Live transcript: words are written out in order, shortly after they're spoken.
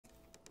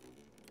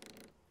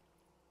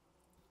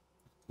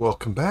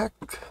Welcome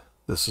back.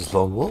 This is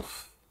Lone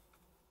Wolf.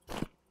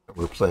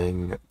 We're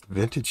playing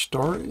Vintage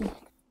Story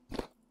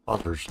on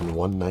version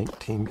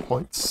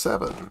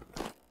 119.7.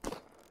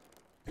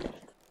 I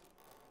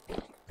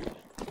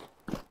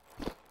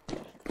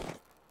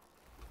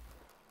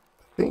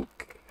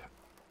think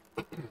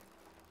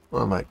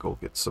I might go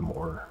get some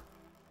more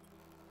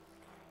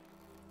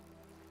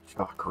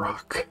chalk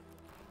rock,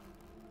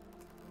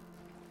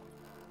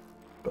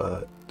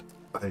 but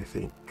I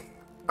think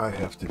I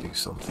have to do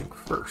something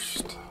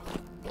first.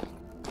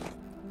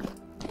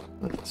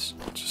 Let's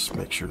just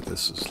make sure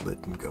this is lit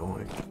and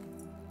going.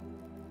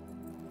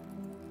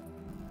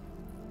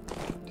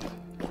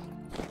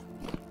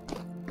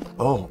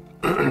 Oh,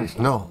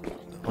 no.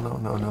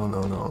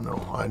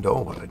 No. I know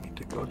what I need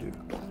to go do.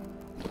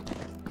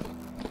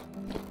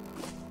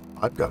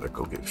 I've got to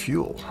go get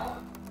fuel.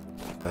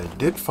 I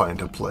did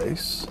find a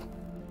place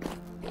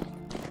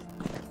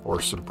for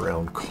some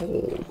brown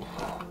coal.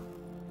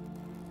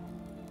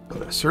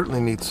 But I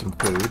certainly need some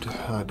food.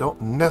 I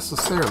don't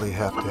necessarily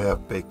have to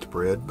have baked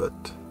bread, but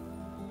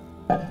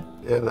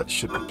yeah, that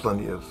should be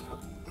plenty of.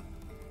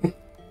 Give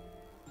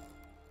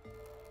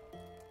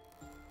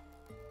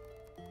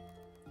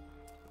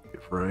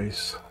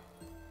rice.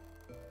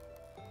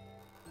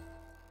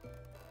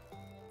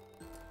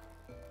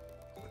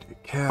 Do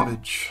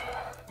cabbage.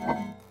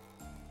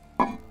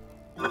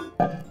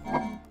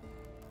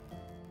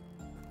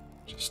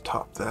 Just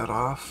top that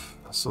off.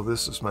 So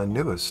this is my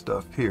newest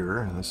stuff here,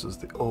 and this is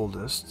the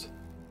oldest.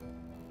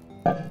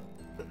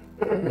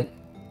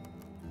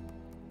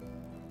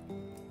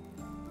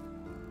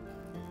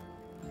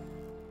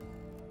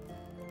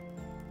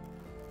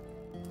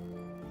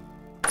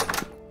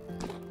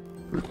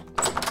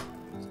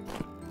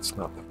 It's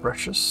not the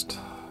freshest.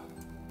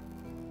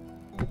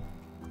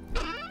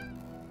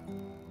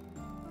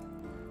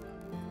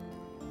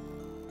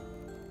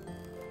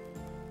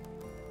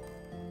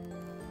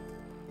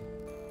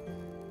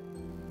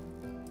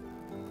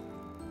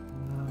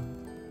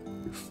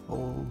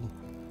 Full.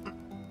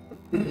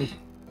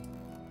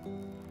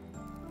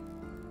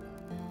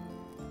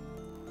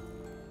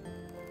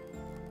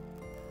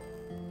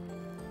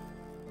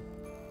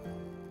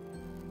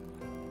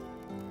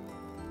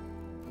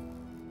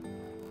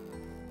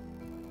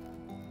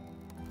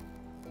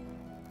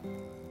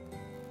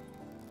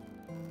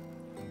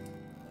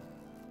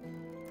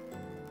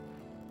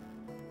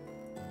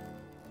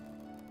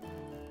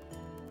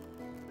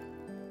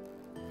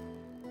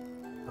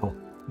 Oh,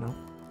 no,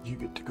 you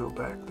get to go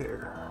back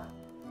there.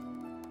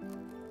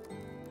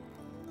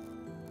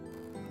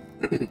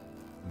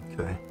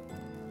 Okay.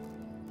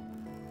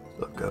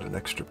 So I've got an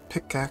extra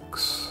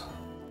pickaxe.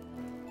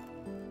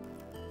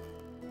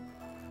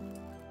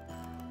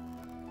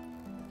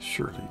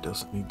 Surely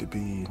doesn't need to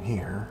be in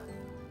here.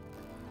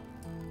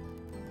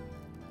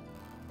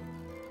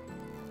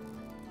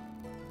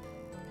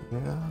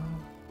 Yeah.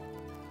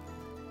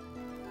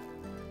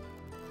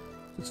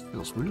 This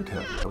feels weird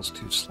having those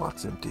two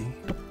slots empty.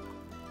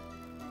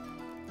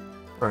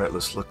 Alright,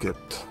 let's look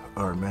at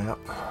our map.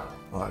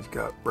 I've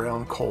got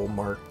brown coal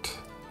marked.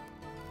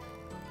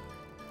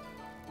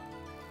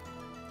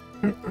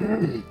 Way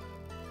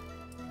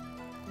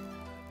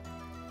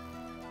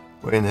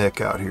in the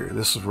heck out here.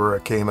 This is where I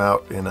came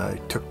out and I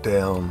took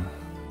down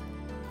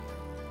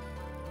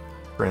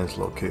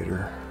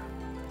translocator.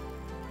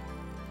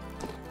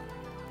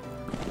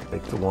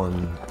 Like the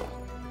one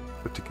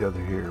put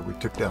together here. We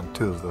took down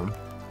two of them.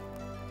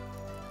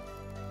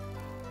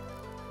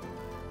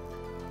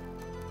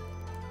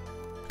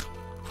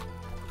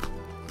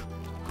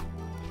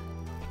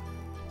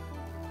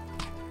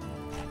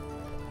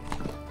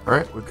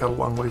 Alright, we've got a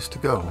long ways to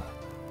go.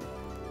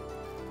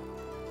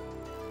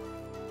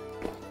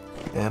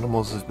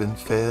 Animals have been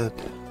fed.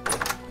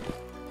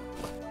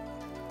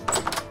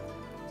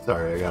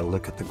 Sorry, I gotta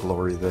look at the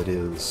glory that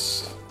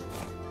is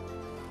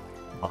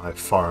my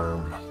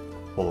farm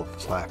full of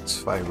flax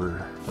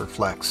fiber, or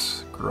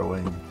flax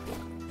growing.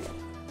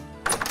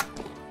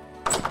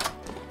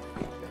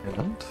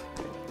 And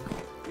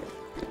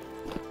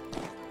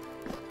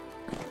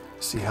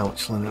see how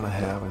much linen I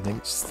have. I think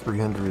it's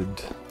 300.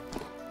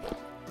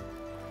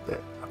 Yeah,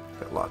 I've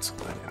got lots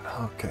of linen.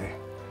 Okay.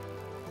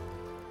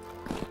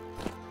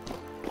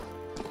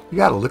 You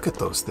gotta look at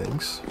those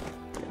things.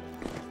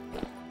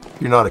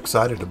 If you're not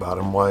excited about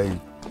them, why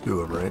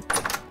do it, right?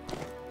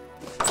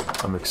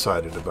 I'm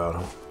excited about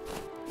them.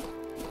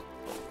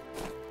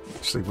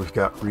 Actually, we've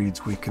got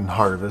reeds we can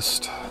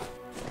harvest.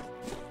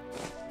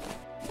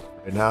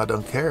 Right now, I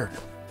don't care.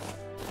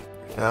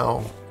 Right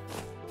now,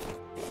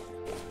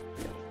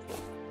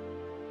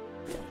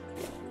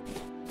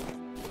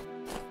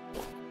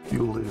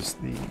 fuel is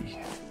the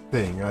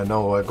thing. I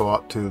know I go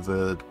out to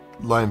the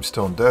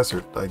limestone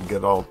desert, I can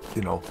get all,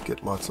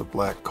 get lots of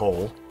black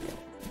coal.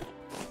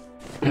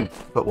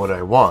 But what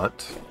I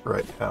want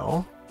right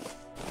now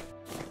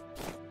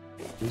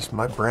is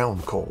my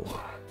brown coal.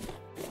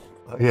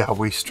 Yeah,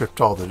 we stripped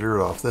all the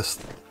dirt off this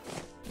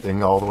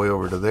thing all the way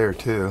over to there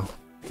too.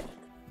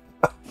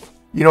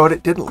 You know what?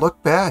 It didn't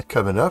look bad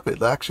coming up.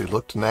 It actually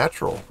looked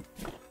natural.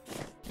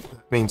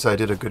 Means I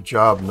did a good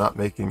job not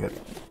making it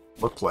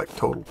look like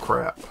total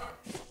crap.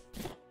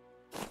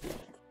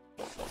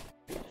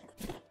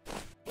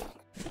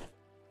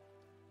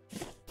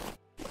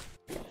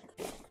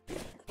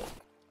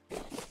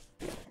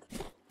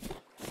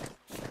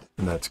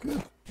 And that's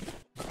good.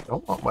 I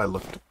don't want my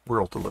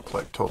world to look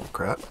like total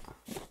crap.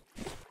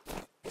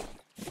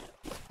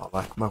 I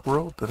like my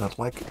world, but I'd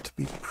like it to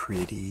be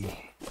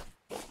pretty.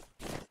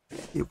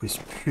 It was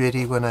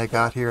pretty when I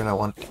got here, and I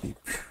want it to be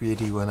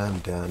pretty when I'm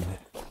done.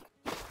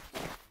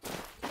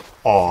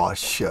 Aw,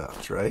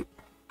 shucks, right?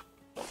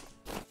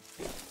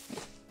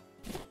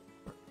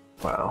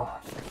 Wow.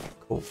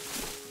 Cool.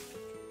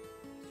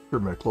 Sure,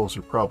 my clothes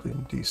are probably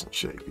in decent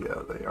shape.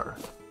 Yeah, they are.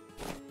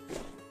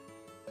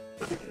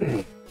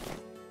 I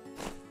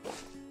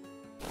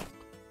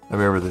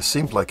remember this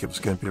seemed like it was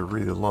going to be a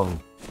really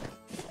long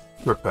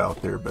trip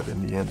out there, but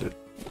in the end it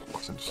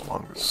wasn't as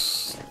long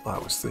as I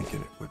was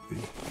thinking it would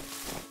be,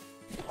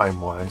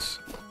 time-wise.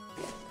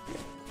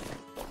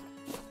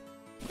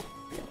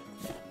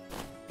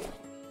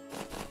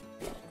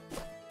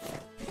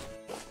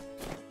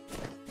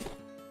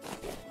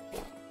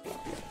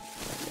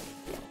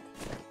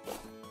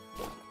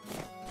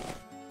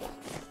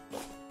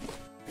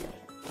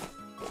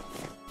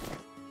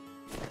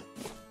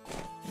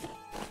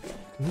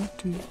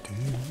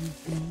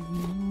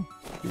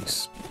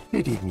 This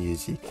pretty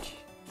music.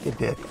 Isn't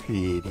that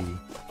pretty?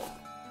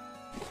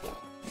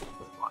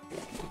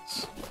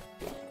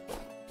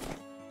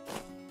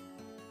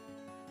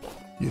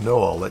 You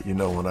know I'll let you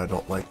know when I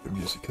don't like the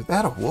music. Is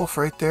that a wolf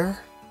right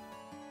there?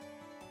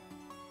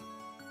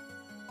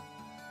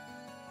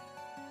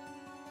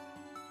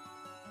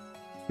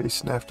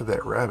 Chasing after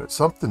that rabbit.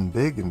 Something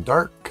big and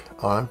dark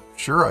on.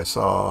 Sure, I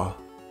saw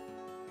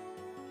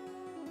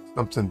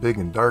something big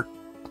and dark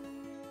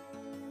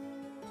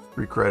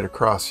streak right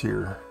across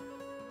here.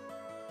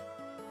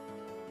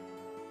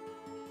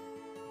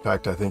 In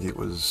fact, I think it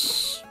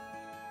was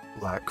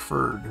black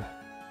furred.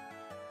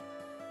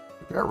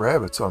 We got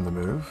rabbits on the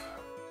move.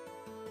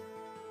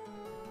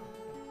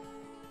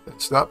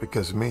 It's not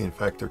because of me. In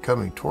fact, they're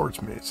coming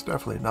towards me. It's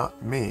definitely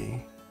not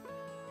me.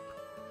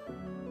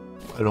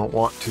 I don't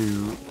want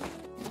to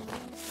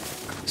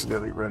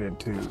accidentally run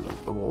into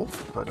the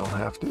wolf if I don't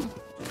have to.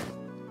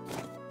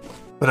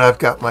 But I've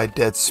got my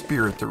dead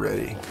spirit to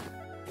ready.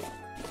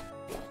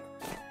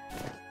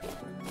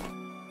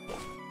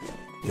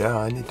 Yeah,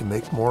 I need to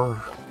make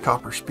more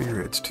copper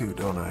spirits too,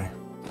 don't I?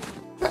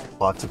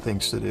 Lots of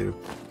things to do.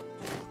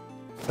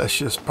 That's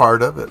just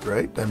part of it,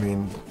 right? I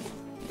mean,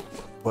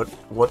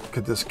 what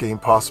could this game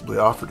possibly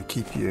offer to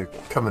keep you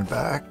coming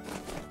back?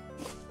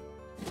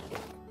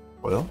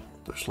 Well,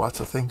 there's lots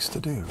of things to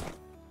do.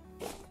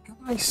 Have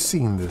I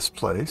seen this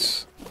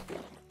place?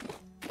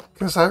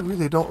 Because I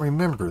really don't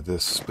remember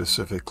this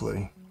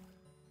specifically.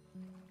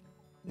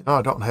 You know,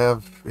 I don't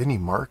have any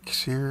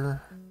marks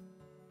here.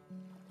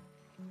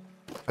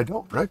 I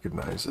don't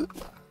recognize it.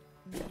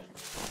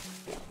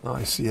 Oh,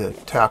 I see a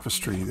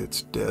tapestry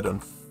that's dead,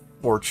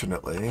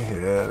 unfortunately.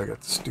 Yeah, I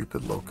got the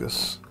stupid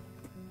locusts.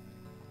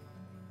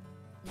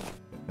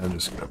 I'm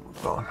just gonna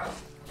move on.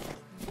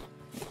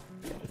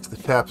 If the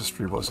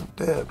tapestry wasn't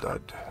dead,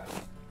 I'd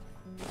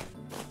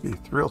be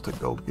thrilled to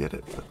go get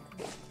it, but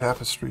the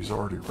tapestry's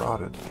already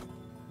rotted.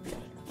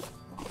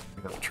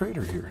 We got a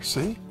trader here,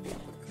 see?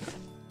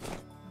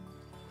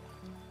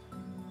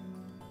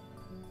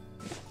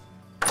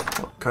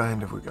 What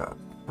kind have we got?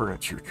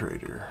 Furniture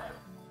trader.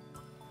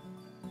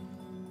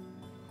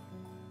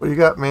 What do you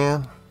got,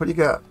 man? What do you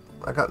got?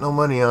 I got no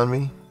money on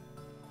me.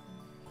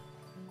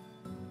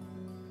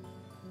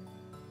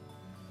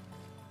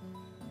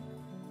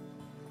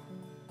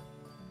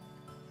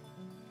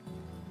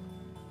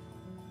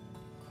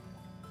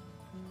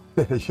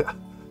 Yeah,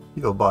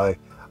 you'll buy.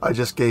 I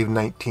just gave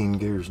 19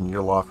 gears and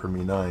you'll offer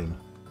me 9.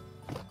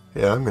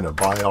 Yeah, I'm gonna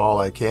buy all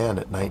I can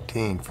at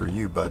 19 for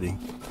you, buddy.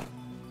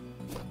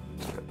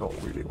 I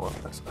don't really want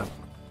this.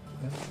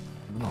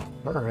 No.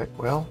 Alright,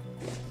 well,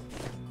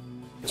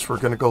 guess we're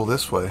gonna go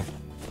this way.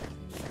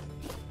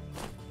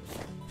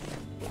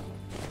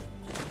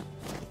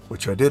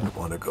 Which I didn't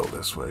want to go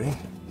this way,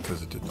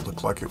 because it didn't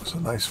look like it was a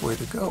nice way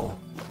to go.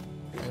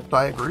 And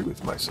I agree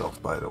with myself,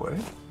 by the way.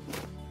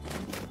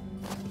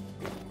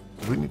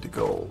 We need to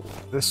go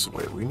this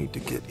way. We need to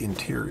get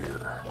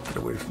interior. Get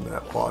away from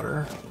that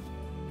water.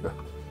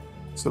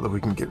 So that we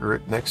can get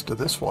right next to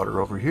this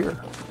water over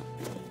here.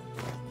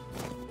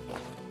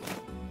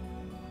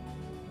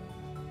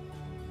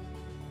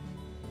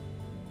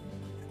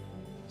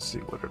 Let's see,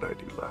 what did I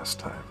do last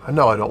time? I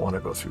know I don't want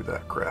to go through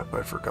that crap.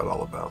 I forgot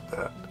all about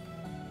that.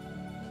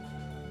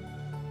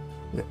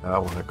 Yeah, I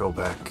want to go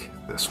back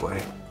this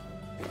way.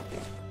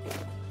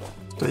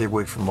 Stay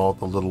away from all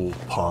the little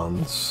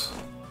ponds.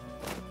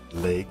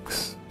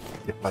 Lakes,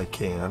 if I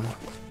can.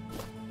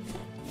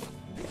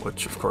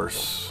 Which, of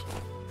course,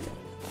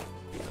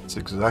 that's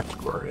exactly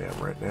where I am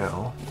right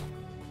now.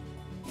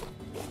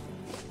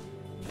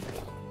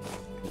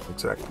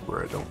 Exactly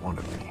where I don't want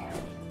to be.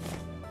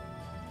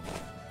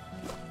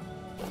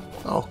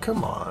 Oh,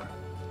 come on.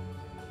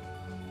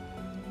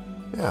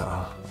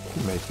 Yeah,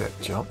 you make that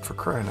jump for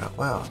crying out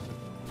loud.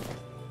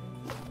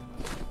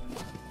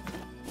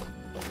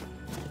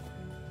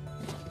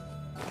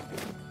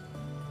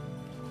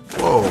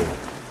 Whoa.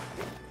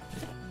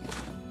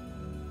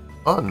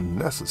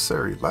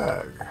 Unnecessary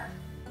lag.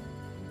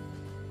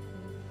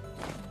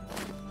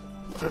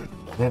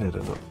 Ended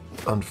at an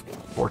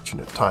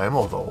unfortunate time,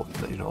 although,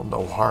 you know,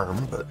 no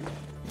harm, but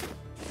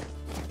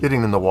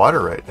getting in the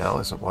water right now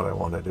isn't what I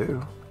want to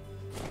do.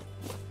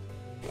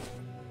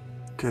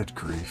 Good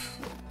grief.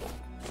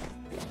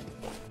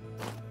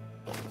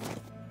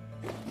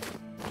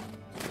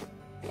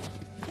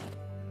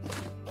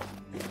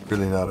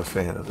 Really not a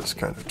fan of this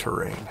kind of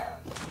terrain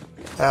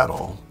at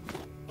all.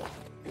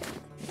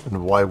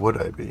 And why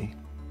would I be?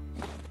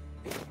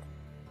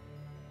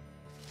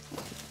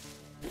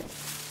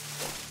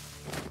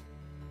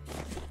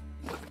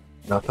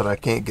 Not that I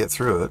can't get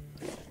through it.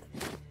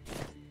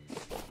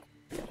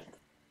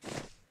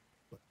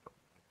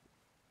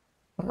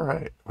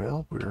 Alright,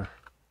 well, we're...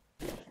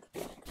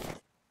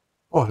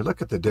 Oh,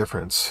 look at the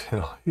difference. You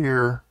know,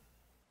 here,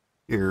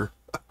 here.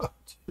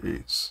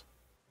 Jeez.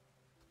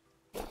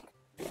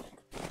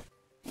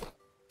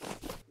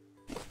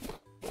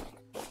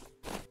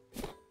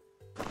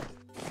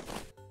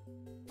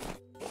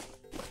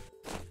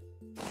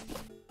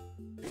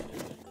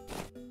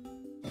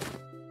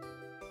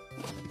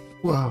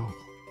 Wow.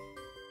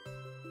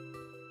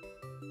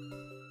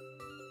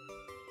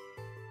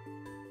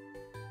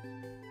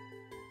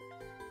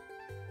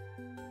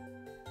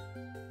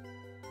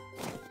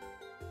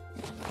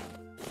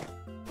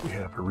 We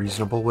have a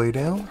reasonable way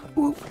down.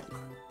 Whoop.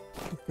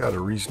 We've got a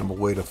reasonable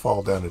way to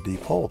fall down a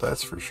deep hole,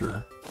 that's for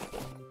sure.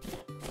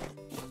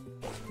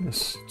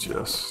 This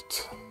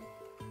just...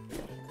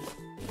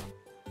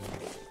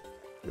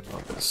 Get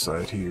on this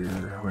side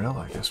here. Well,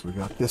 I guess we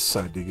got this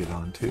side to get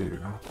on too.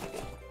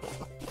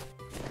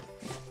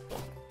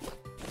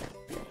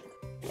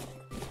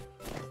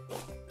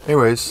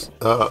 Anyways,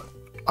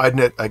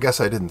 I guess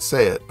I didn't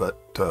say it, but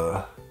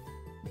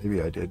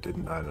maybe I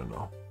didn't I? Don't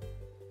know.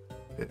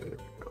 There we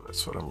go.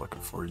 That's what I'm looking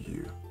for.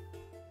 You.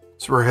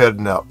 So we're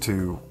heading out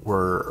to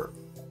where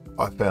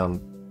I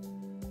found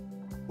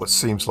what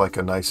seems like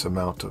a nice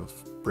amount of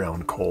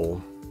brown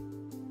coal.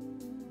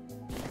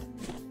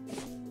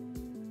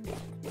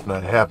 And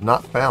I have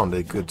not found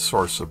a good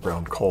source of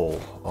brown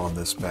coal on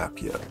this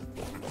map yet.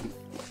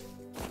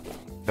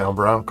 Found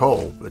brown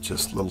coal, but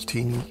just little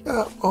teeny.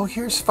 Oh,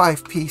 here's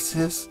 5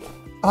 pieces.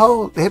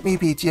 Oh, let me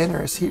be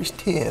generous. Here's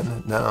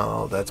 10.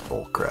 No, that's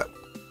bullcrap.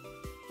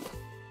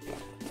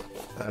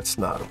 That's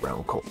not a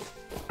brown coal.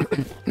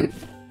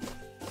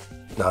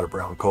 Not a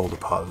brown coal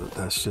deposit.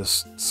 That's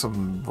just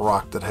some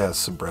rock that has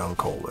some brown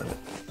coal in it.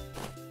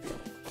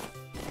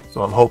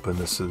 So I'm hoping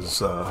this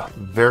is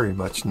very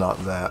much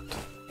not that.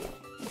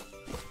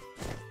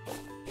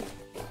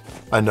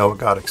 I know I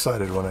got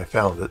excited when I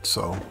found it,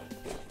 so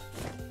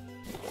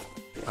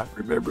I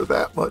remember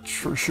that much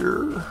for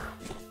sure.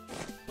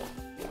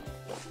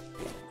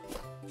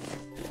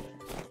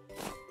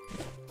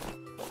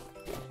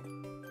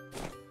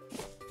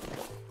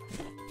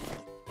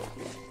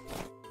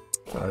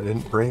 I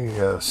didn't bring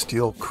a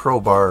steel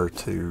crowbar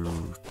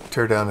to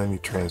tear down any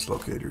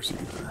translocators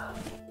either,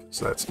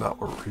 so that's not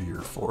what we're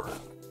here for.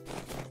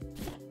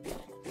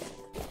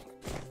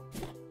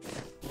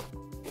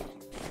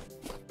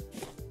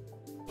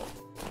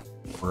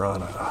 We're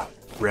on a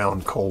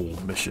brown coal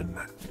mission.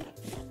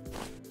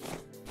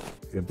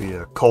 Gonna be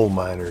a coal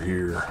miner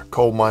here.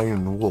 Coal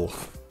mining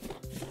wolf.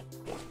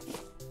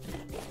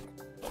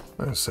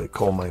 I'm gonna say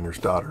coal miner's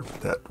daughter,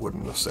 but that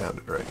wouldn't have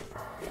sounded right.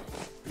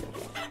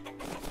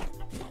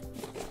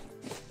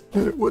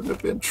 And it wouldn't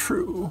have been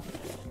true.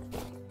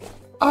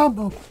 I'm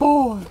a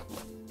boy.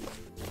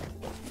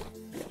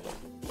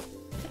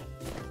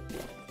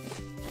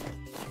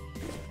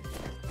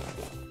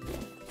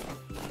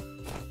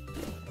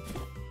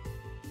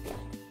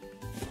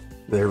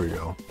 There we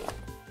go.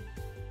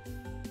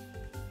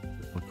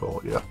 Oh,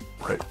 yeah,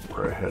 right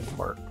where I had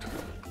marked.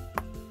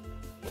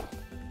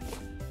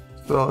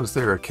 So is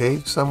there a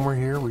cave somewhere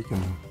here we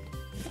can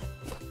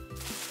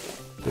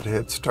get a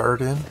head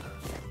start in?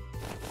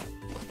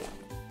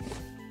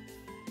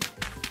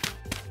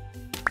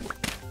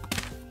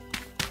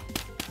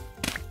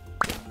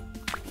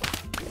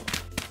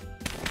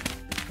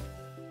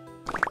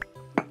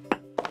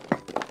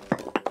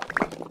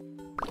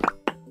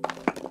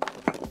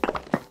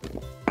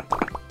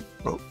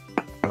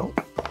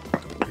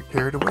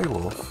 Carried away,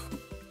 wolf.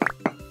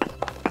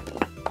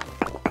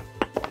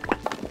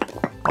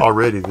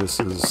 Already this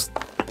is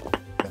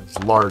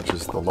as large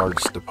as the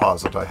largest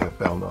deposit I have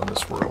found on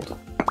this world.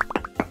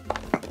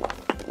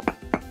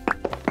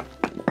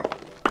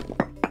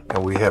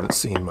 And we haven't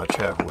seen much,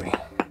 have we?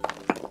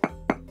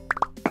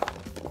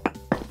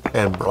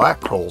 And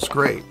black coal's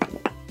great.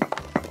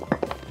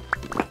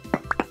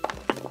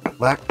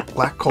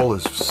 Black coal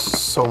is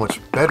so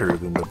much better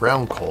than the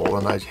brown coal,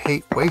 and I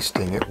hate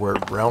wasting it where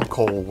brown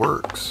coal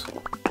works.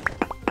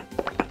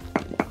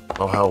 I don't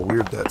know how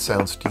weird that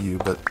sounds to you,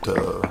 but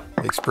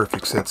makes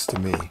perfect sense to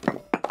me.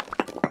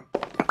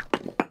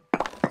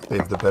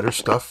 Save the better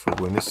stuff for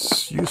when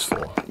it's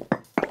useful.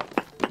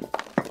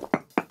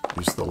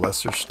 Use the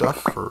lesser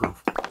stuff for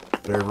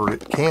whatever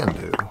it can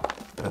do.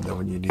 And then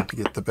when you need to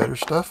get the better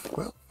stuff,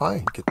 well,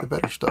 fine, get the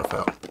better stuff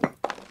out.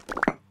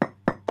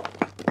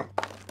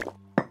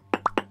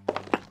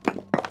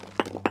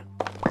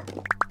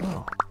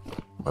 Oh,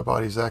 my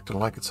body's acting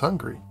like it's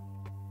hungry.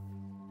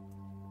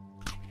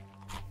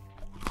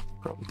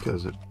 Probably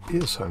because it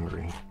is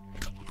hungry.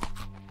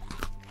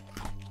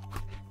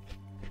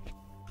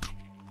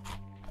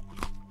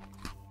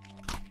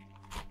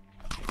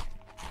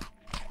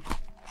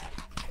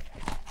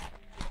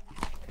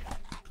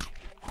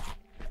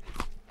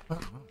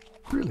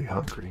 Really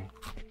hungry.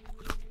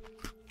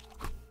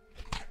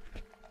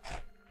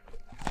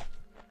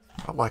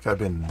 Not like I've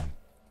been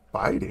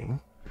fighting.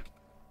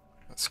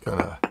 That's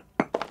kind of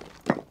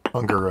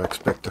hunger I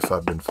expect if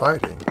I've been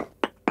fighting.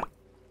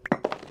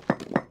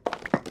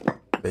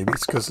 Maybe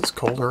it's because it's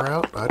colder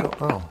out? I don't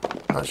know.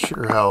 Not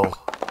sure how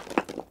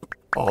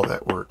all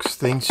that works.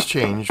 Things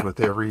change with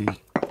every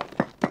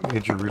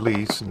major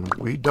release, and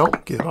we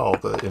don't get all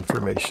the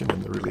information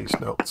in the release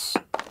notes.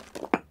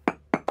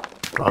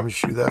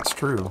 Promise you that's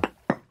true.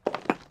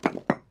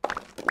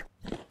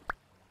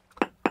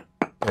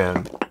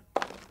 And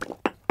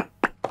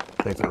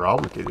I think they're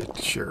obligated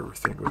to share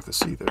everything with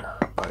us either,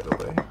 by the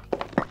way.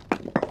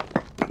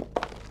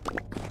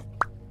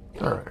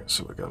 Alright,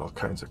 so we got all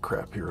kinds of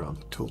crap here on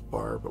the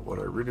toolbar, but what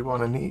I really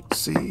want to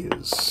see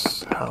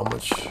is how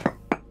much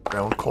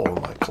brown coal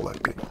am I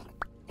collecting.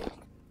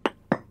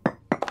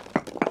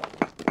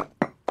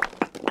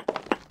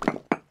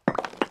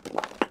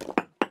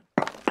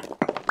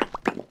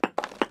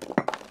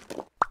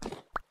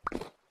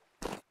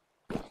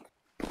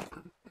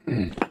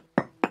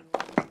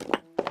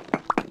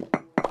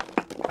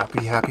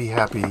 Happy, happy,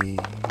 happy,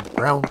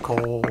 brown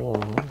coal.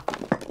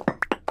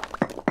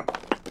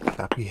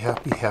 Happy,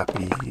 happy,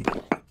 happy,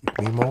 give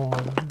me more.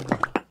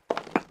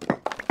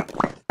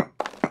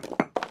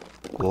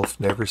 Wolf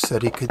never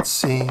said he could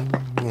sing,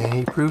 and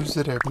he proves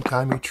it every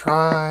time he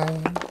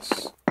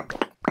tries.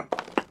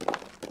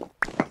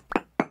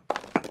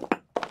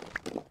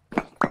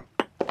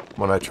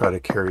 When I try to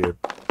carry a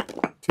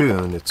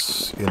tune,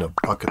 it's in a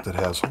bucket that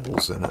has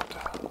holes in it.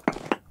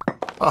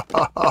 Ha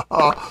ha ha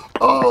ha!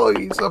 Oh,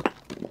 he's a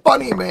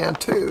funny man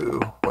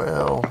too.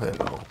 Well, you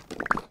know.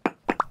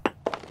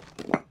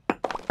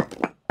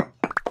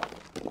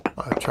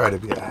 I try to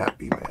be a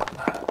happy man.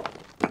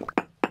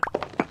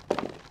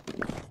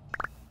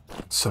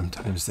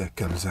 Sometimes that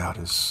comes out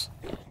as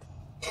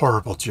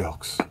horrible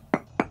jokes.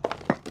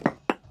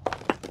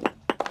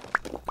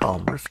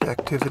 Calm rift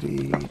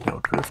activity, no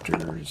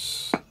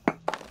drifters.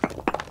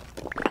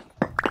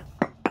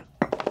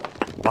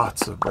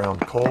 Lots of brown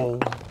coal.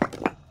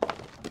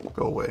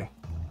 Go away.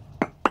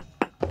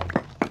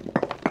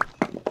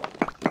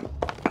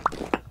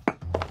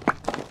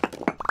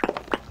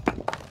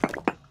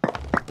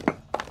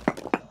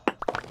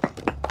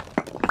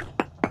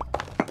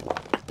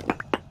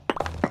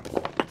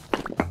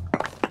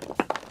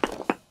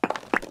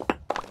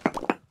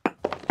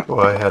 Well,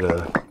 I had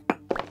a,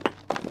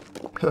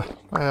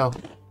 well,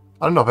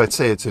 I don't know if I'd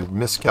say it's a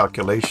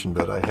miscalculation,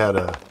 but I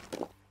had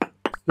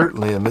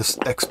certainly a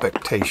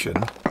mis-expectation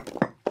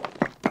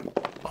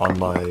on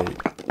my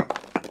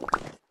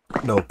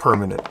no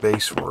permanent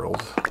base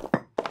world.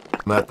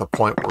 I'm at the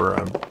point where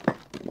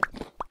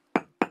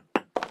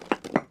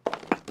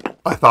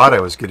I thought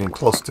I was getting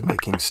close to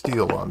making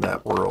steel on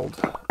that world,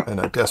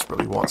 and I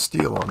desperately want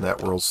steel on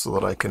that world so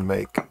that I can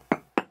make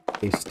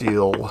a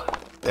steel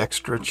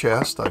extra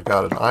chest. I've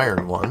got an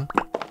iron one,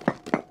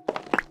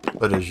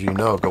 but as you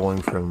know,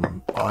 going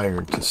from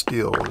iron to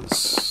steel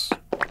is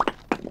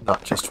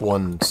not just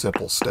one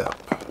simple step.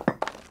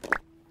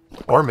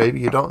 Or maybe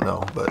you don't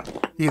know,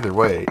 but either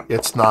way,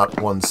 it's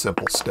not one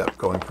simple step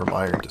going from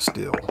iron to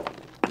steel.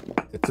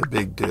 It's a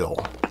big deal.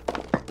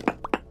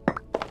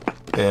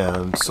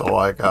 And so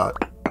I got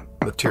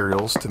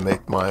materials to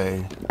make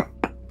my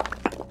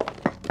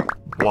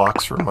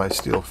blocks for my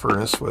steel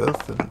furnace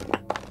with, and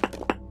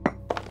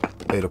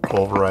made a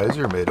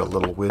pulverizer, made a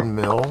little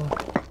windmill.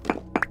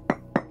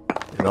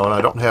 You know, and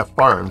I don't have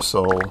farms,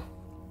 so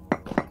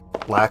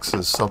flax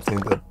is something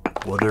that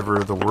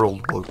whatever the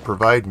world will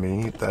provide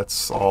me,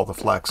 that's all the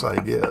flax I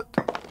get.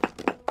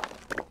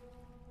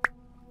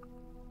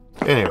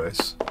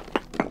 Anyways,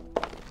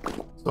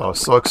 so I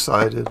was so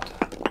excited.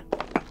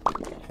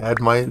 Had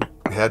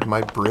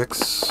my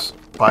bricks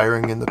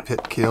firing in the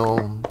pit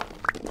kiln.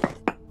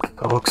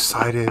 So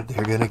excited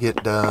they're gonna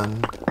get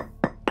done.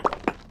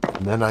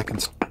 And then I can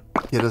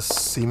get a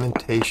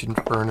cementation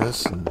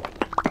furnace and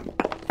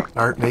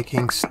start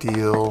making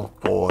steel.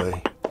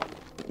 Boy,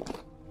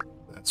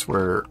 that's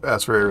where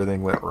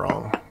everything went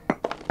wrong.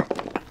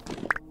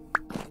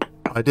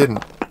 I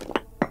didn't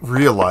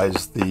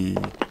realize the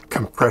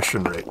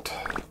compression rate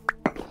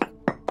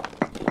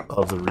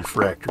of the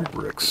refractory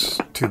bricks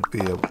to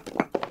be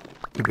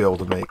able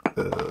to make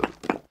the,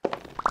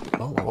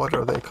 oh, what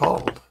are they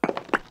called?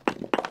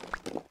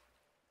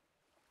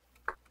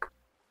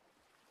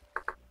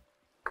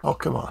 Oh,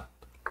 come on.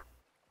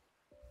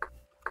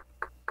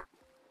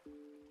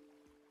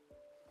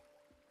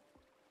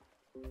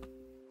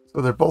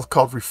 So they're both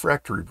called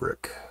refractory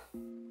brick,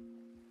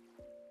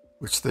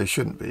 which they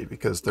shouldn't be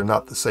because they're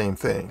not the same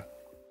thing.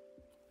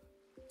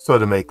 So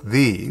to make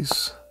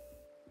these,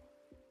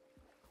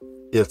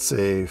 it's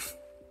a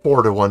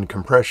 4-to-1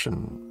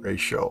 compression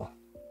ratio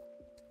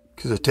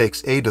because it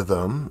takes 8 of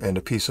them and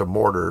a piece of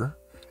mortar,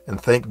 and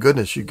thank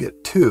goodness you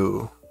get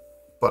 2.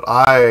 But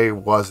I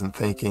wasn't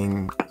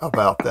thinking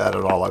about that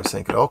at all. I was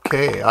thinking,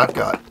 okay, I've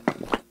got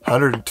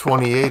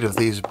 128 of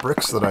these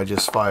bricks that I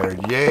just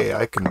fired. Yay,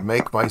 I can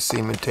make my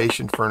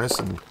cementation furnace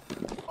and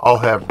I'll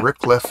have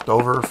brick left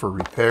over for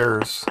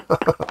repairs.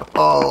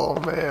 Oh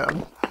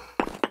man,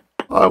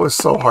 I was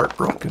so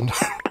heartbroken.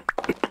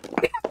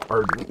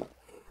 Pardon me.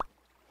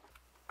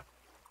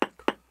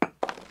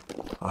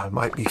 I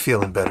might be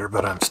feeling better,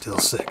 but I'm still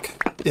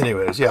sick.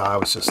 Anyways, yeah, I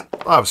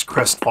was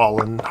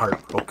crestfallen,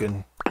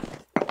 heartbroken.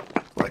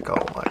 Like,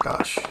 oh my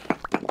gosh,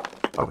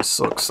 I was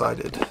so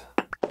excited.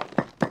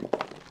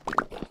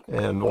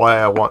 And why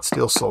I want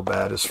steel so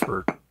bad is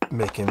for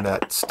making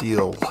that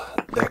steel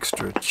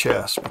extra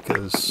chest,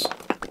 because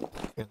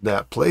in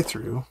that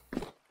playthrough,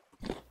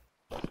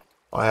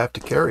 I have to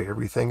carry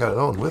everything I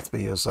own with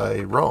me as I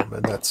roam,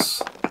 and that's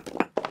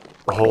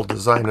the whole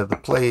design of the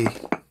play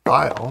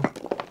style,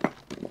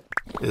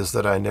 is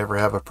that I never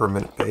have a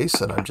permanent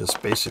base, and I'm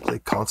just basically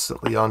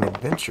constantly on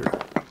adventure,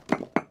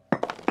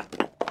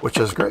 which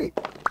is great.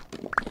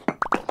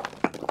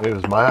 It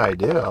was my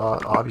idea.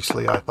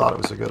 Obviously, I thought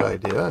it was a good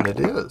idea, and it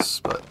is,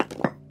 but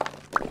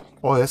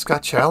boy, it's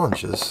got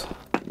challenges.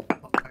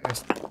 I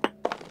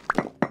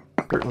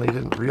certainly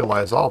didn't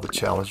realize all the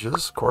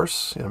challenges, of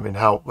course. I mean,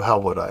 how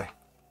would I?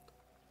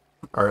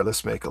 All right,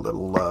 let's make a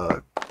little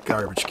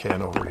garbage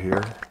can over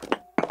here,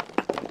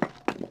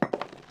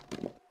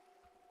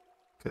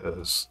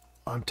 because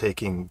I'm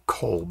taking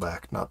coal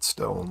back, not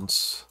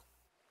stones,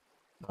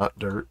 not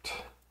dirt,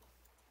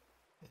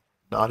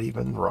 not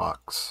even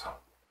rocks.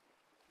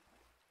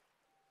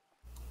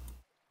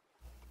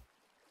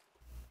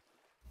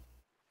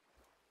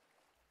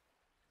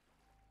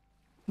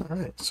 All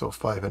right, so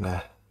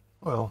 5.5.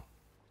 Well,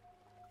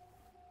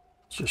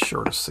 just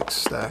short of 6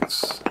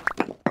 stacks.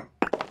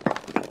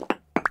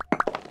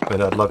 But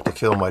I'd love to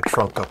fill my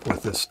trunk up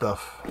with this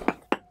stuff.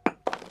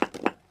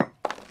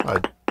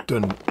 I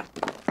didn't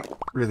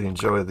really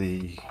enjoy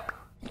the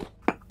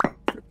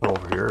trip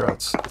over here.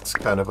 It's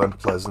kind of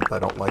unpleasant. I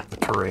don't like the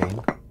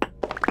terrain.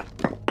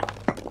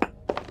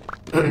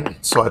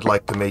 So I'd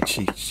like to make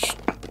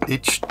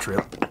each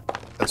trip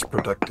as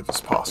productive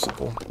as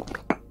possible,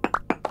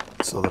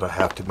 so that I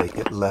have to make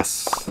it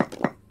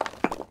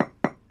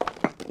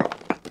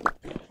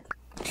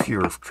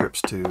fewer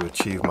trips to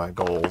achieve my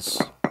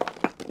goals.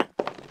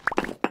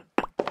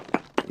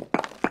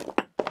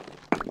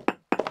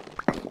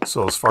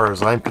 So as far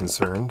as I'm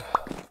concerned,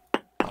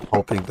 I'm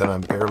hoping that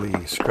I'm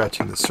barely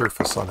scratching the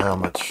surface on how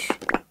much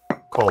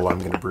coal I'm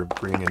going to be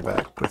bringing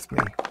back with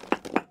me.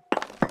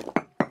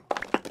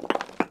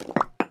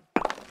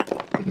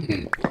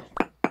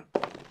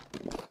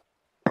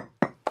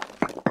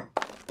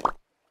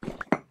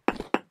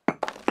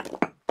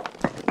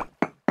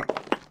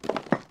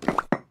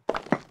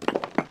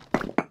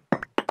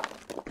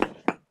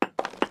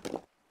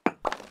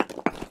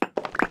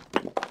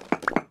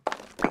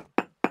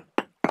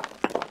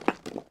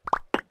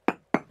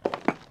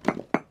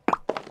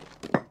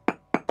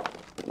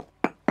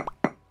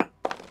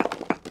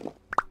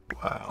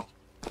 Wow.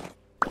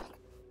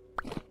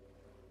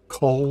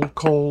 Coal,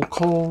 coal,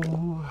 coal.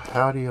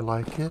 How do you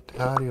like it?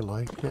 How do you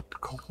like it?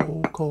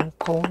 Coal, coal,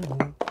 coal.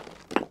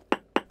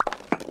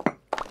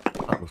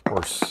 I'm, of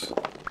course,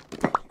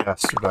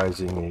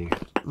 bastardizing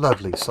a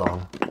lovely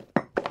song.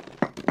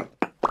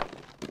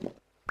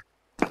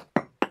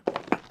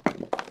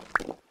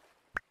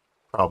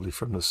 Probably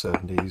from the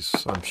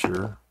 70s, I'm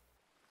sure.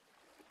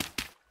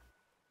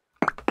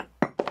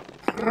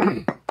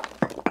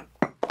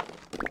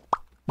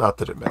 Not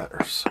that it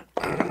matters.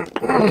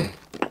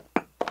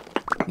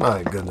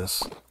 My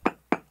goodness.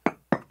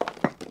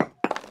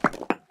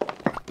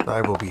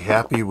 I will be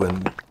happy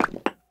when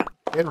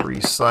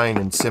every sign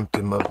and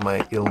symptom of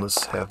my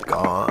illness have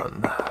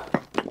gone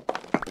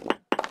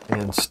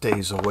and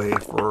stays away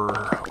for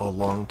a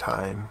long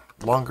time.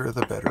 Longer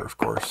the better, of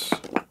course.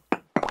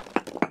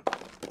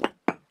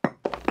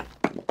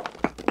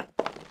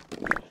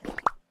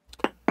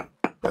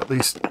 At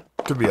least,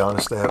 to be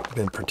honest, I haven't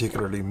been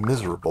particularly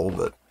miserable,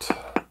 but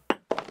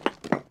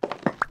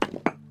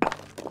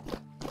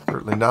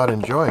certainly not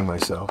enjoying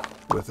myself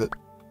with it.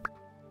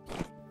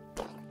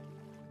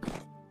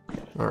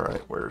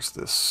 Alright, where's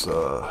this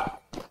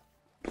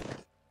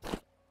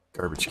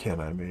garbage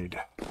can I made?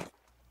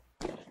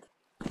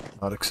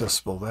 Not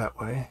accessible that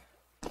way.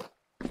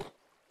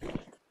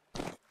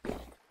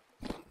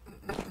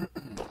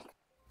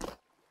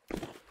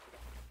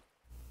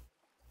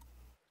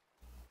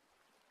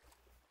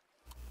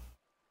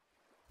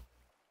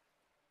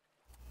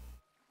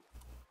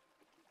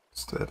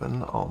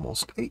 Seven,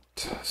 almost 8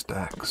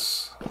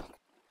 stacks.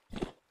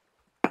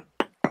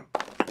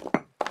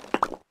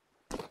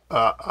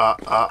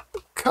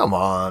 Come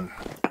on.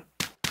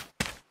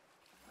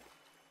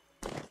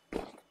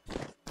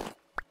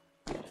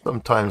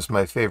 Sometimes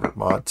my favorite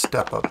mod,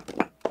 Step Up.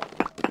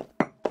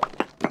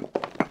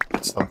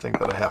 It's something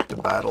that I have to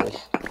battle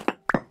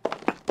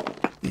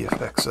the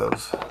effects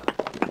of.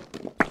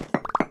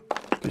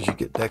 Because you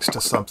get next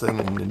to something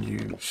and then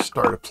you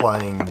start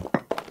applying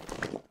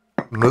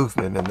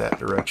movement in that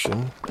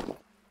direction.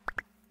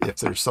 If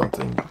there's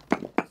something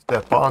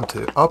up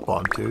onto,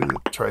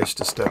 it tries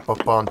to step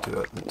up onto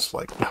it. And it's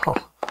like, no,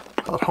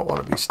 I don't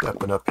want to be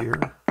stepping up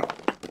here.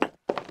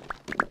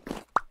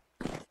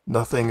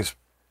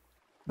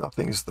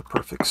 Nothing's the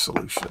perfect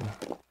solution.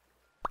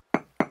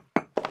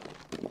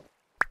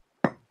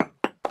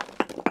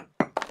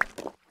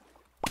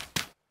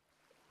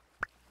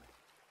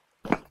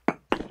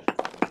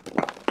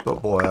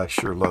 But boy, I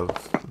sure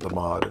love the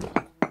mod and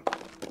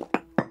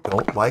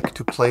don't like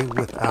to play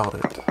without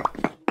it.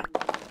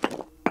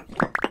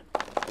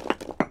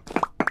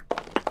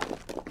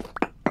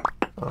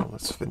 Oh,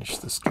 let's finish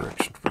this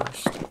direction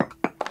first.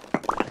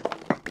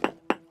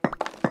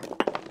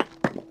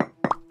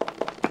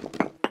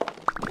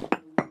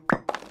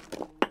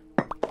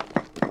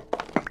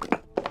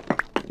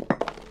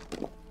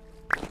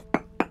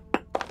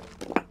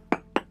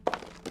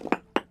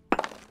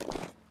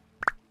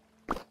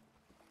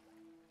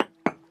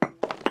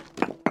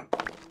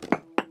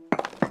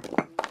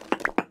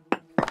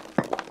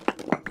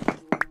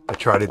 I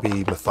try to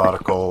be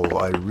methodical.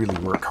 I really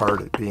work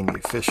hard at being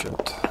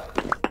efficient.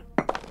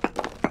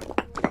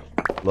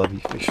 Love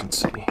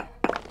efficiency.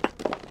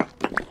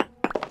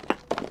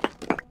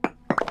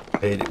 I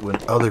hate it when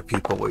other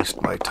people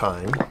waste my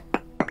time.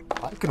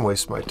 I can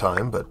waste my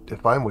time, but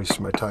if I'm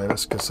wasting my time,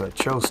 it's because I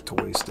chose to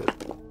waste it.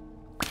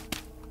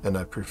 And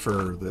I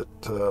prefer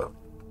that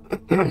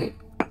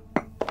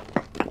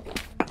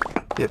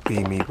it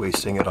be me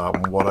wasting it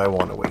on what I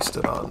want to waste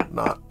it on,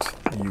 not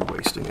you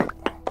wasting it.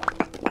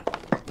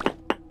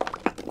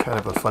 Kind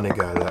of a funny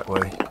guy that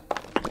way.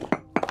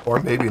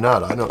 Or maybe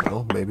not, I don't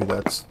know. Maybe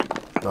that's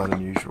not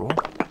unusual.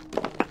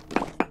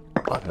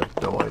 I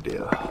have no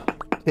idea.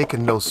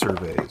 Taken no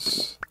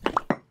surveys.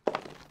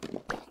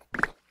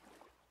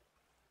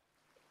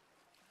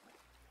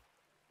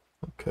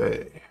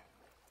 Okay.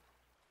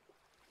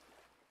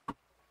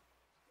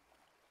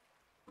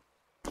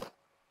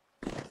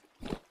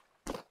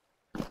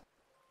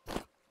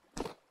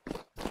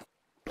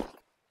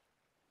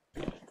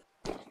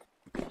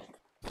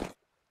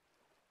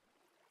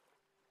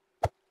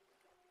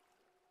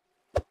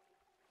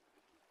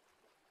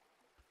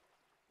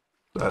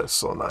 That is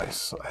so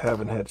nice. I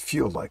haven't had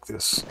fuel like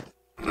this.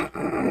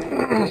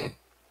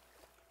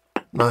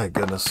 My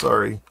goodness,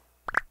 sorry.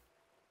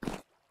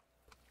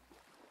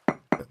 I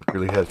haven't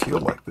really had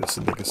fuel like this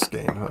in this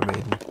game. I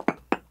mean,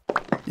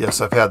 yes,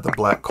 I've had the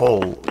black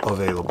coal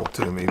available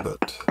to me,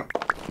 but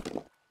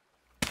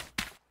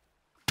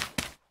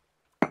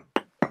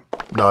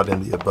not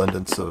in the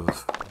abundance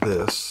of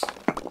this.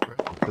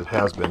 If it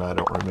has been, I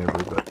don't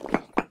remember, but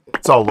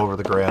it's all over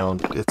the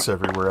ground. It's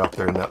everywhere out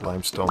there in that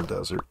limestone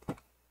desert.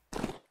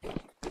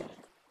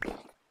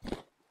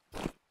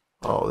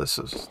 Oh, this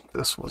was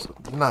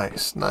a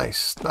nice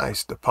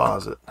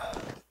deposit.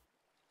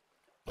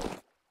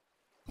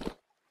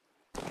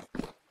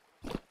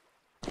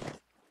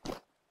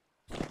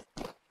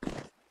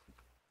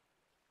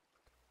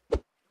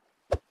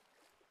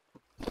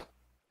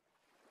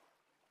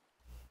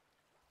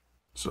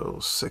 So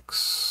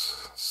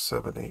 6,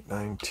 7, 8,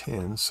 9,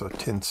 10. So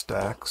 10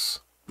 stacks.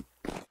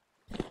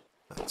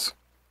 That's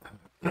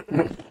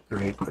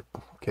great. But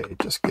okay,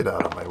 just get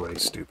out of my way,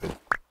 stupid.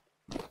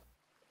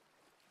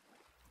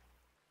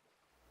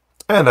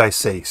 And I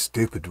say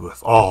stupid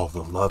with all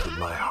the love in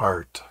my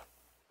heart.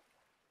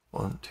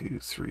 1, 2,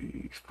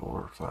 3,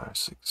 4, 5,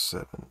 6,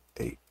 7,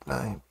 8,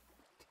 9,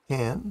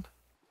 10.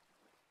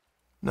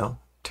 No,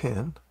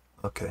 10.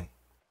 Okay.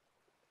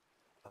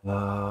 That's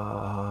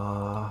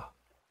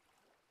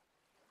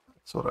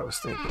what I was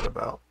thinking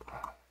about.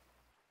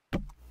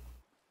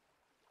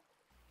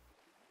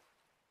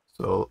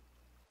 So,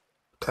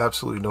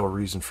 absolutely no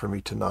reason for me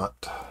to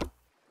not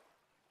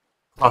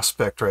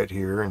prospect right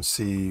here and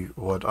see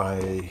what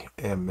I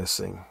am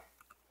missing,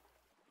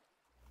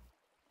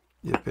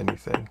 if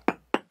anything.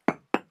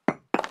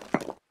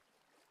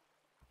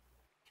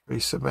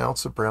 Trace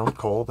amounts of brown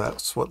coal,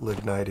 that's what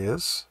lignite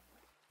is.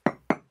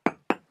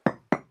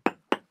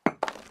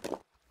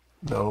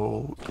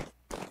 No,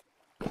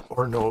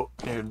 or no,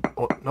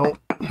 no.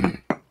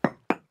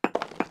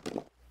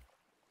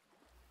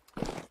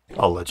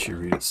 I'll let you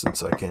read it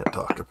since I can't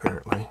talk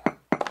apparently.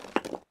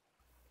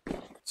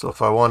 So if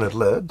I wanted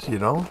lead, you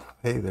know,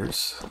 hey,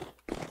 there's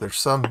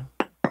some.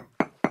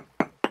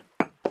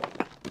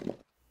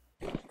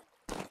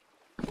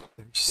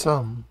 There's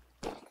some.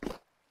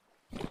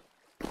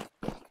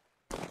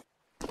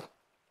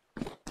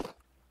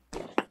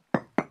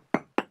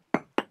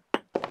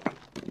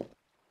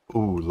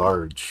 Ooh,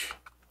 large.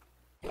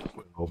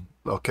 Well,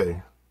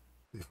 okay.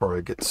 Before I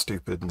get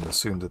stupid and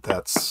assume that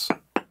that's the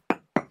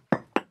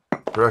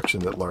direction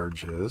that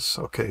large is.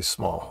 Okay,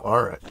 small.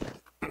 All right.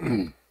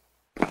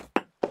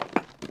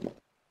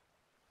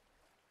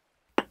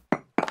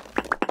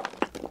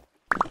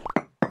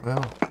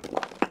 Well,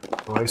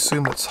 I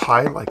assume it's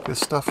high like this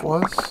stuff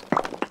was.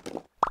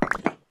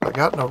 I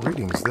got no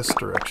readings this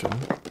direction.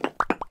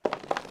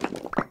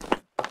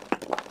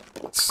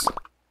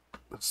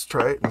 Let's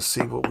try it and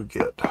see what we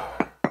get.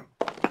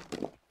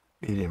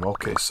 Medium.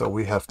 Okay, so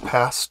we have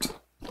passed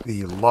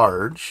the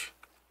large.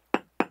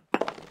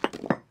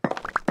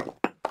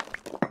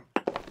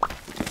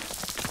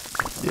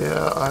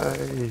 Yeah,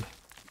 I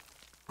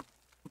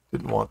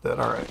didn't want that.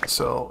 Alright,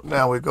 so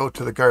now we go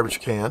to the garbage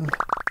can.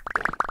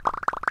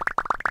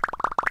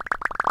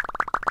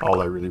 All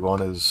I really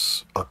want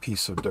is a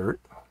piece of dirt.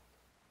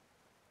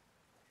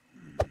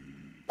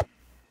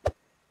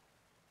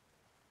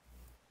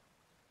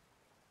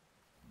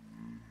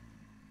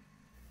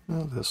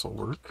 Well, this will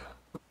work.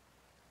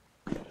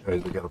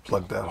 Anyways, we got to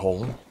plug that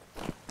hole.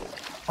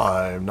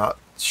 I'm not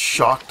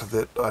shocked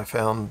that I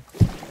found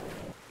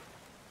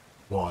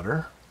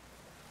water.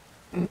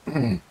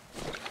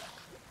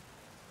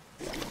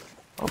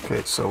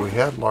 Okay, so we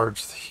had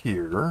large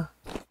here.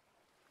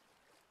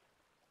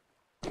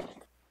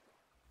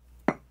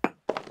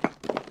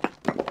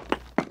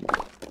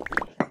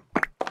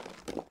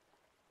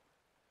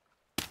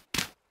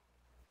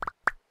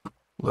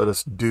 Let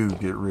us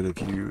get rid of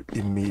you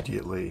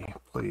immediately,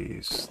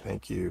 please.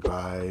 Thank you.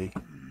 Bye.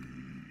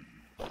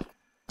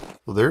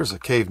 Well, there's a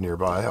cave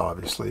nearby,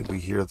 obviously. We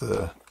hear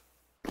the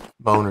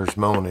moaners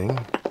moaning.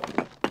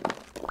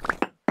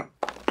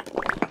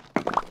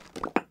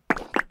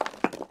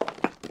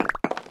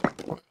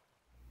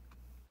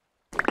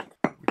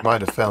 We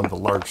might have found the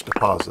large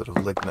deposit of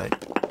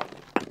lignite.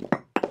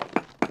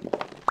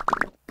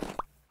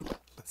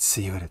 Let's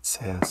see what it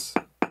says.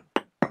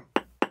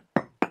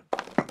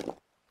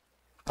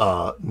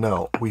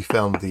 No, we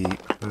found the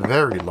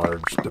very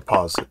large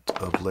deposit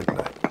of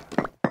lignite.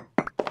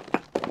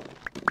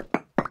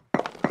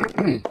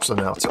 So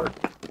now it's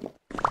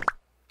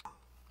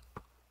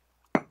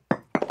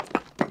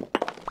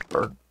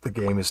the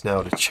game is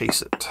now to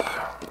chase it.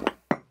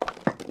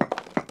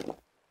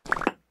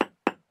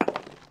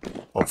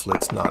 Hopefully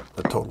it's not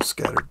a total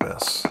scattered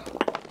mess.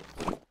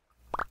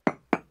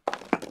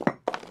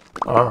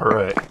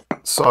 Alright,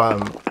 so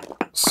I'm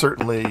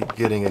certainly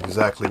getting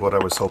exactly what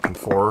I was hoping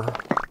for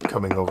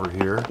coming over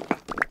here,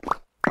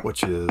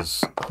 which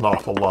is an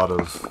awful lot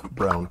of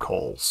brown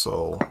coal,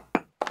 so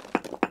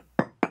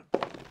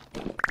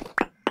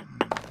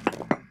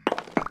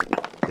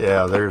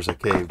yeah, there's a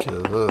cave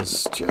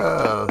just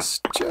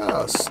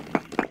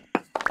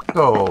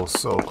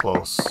so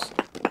close.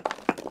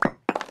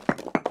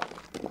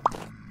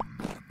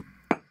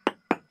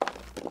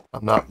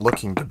 I'm not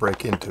looking to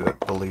break into it,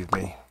 believe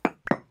me.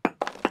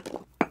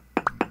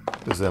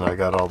 Because then I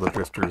got all the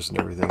drifters and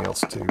everything else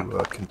to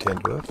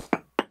contend with.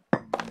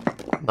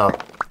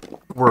 Not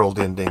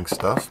world-ending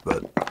stuff,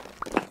 but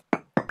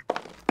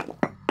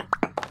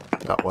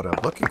not what I'm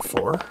looking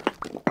for.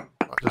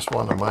 I just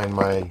want to mine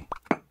my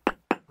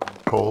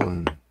coal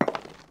and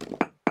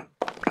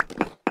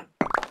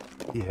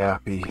be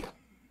happy,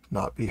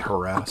 not be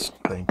harassed.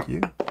 Thank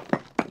you.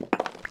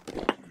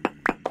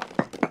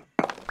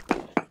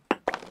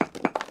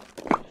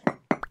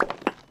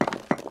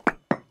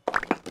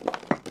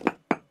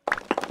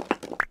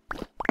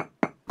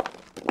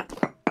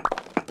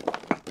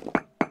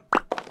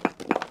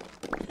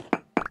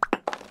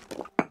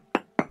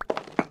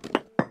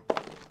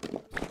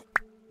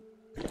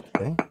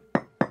 Okay.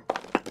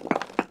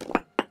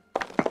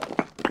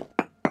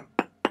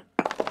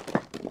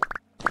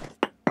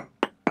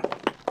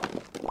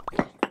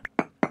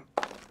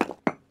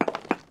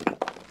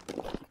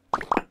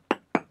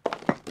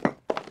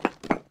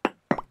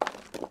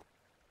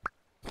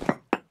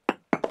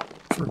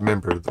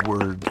 Remember,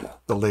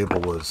 the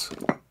label was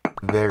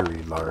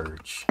very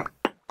large.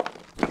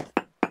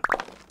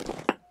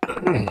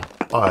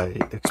 I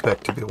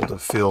expect to be able to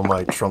fill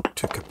my trunk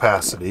to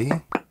capacity.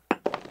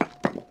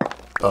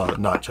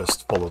 Not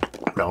just full of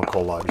brown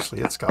coal,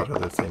 obviously. It's got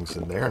other things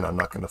in there, and I'm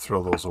not going to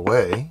throw those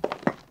away.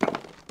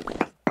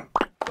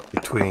 But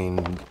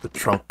between the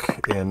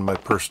trunk and my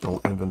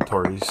personal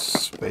inventory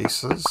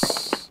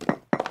spaces,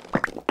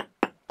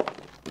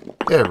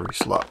 every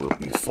slot will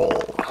be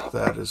full.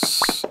 That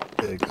is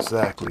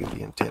exactly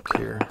the intent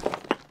here.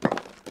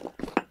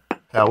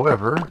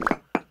 However,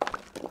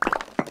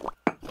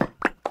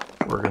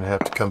 we're going to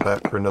have to come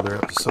back for another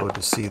episode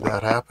to see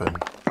that happen.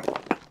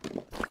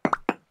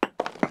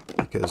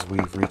 Because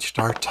we've reached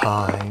our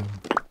time.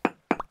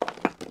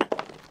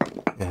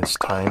 And it's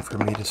time for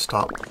me to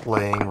stop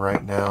playing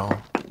right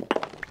now.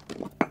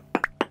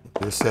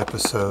 This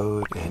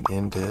episode and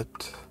end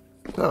it.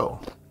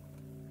 So,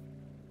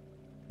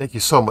 thank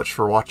you so much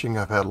for watching.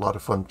 I've had a lot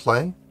of fun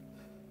playing.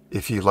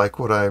 If you like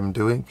what I'm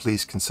doing,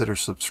 please consider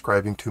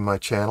subscribing to my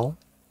channel.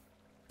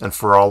 And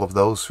for all of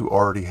those who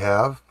already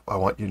have, I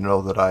want you to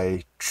know that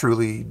I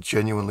truly,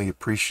 genuinely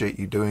appreciate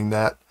you doing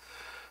that.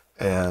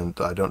 And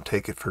I don't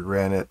take it for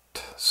granted.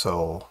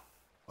 So,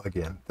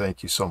 again,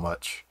 thank you so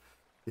much.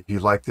 If you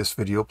like this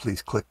video,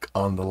 please click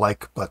on the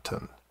like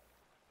button.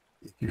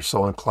 If you're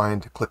so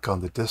inclined to click on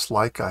the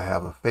dislike, I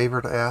have a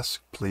favor to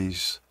ask.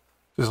 Please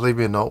just leave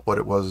me a note what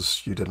it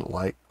was you didn't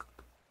like.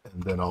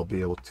 and then I'll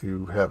be able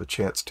to have a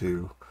chance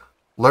to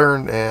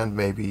learn and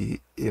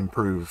maybe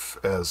improve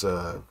as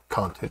a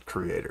content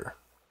creator.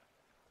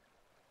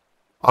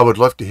 I would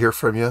love to hear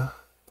from you.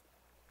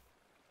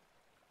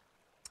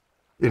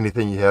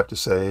 Anything you have to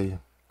say,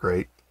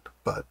 great,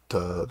 but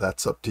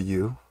that's up to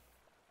you.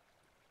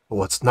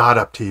 What's not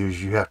up to you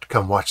is you have to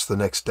come watch the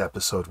next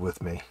episode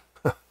with me.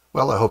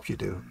 Well, I hope you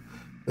do.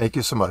 Thank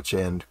you so much,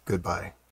 and goodbye.